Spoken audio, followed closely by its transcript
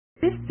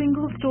This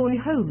single-story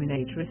home in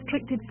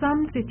age-restricted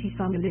Sun City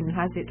Summerlin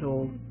has it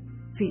all.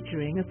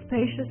 Featuring a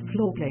spacious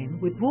floorplan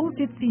with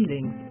vaulted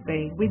ceilings,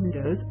 bay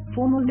windows,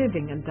 formal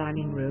living and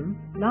dining room,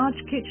 large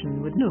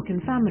kitchen with nook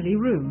and family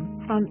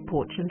room, front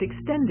porch and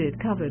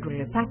extended covered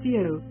rear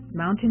patio,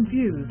 mountain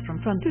views from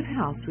front of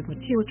house with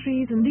mature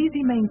trees and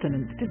easy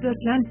maintenance desert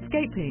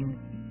landscaping.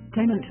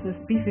 Tenant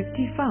must be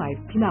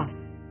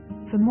 55+.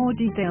 For more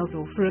details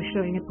or for a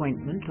showing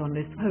appointment on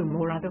this home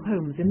or other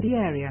homes in the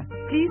area,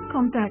 please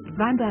contact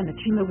Vandana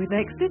Chima with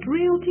Exit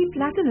Realty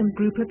Platinum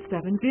Group at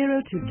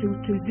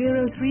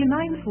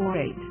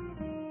 7022203948.